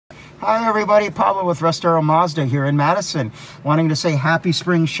Hi everybody, Pablo with Russ Darrow Mazda here in Madison. Wanting to say happy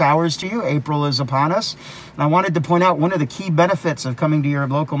spring showers to you. April is upon us. And I wanted to point out one of the key benefits of coming to your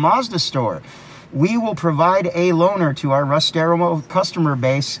local Mazda store. We will provide a loaner to our Russ Darrow customer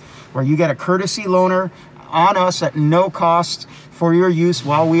base where you get a courtesy loaner on us at no cost for your use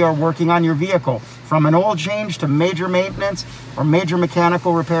while we are working on your vehicle. From an oil change to major maintenance or major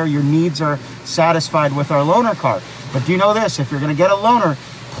mechanical repair, your needs are satisfied with our loaner car. But do you know this? If you're going to get a loaner,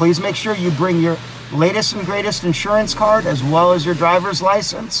 please make sure you bring your latest and greatest insurance card as well as your driver's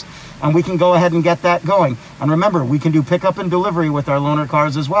license, and we can go ahead and get that going. And remember, we can do pickup and delivery with our loaner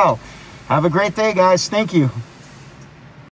cars as well. Have a great day, guys. Thank you.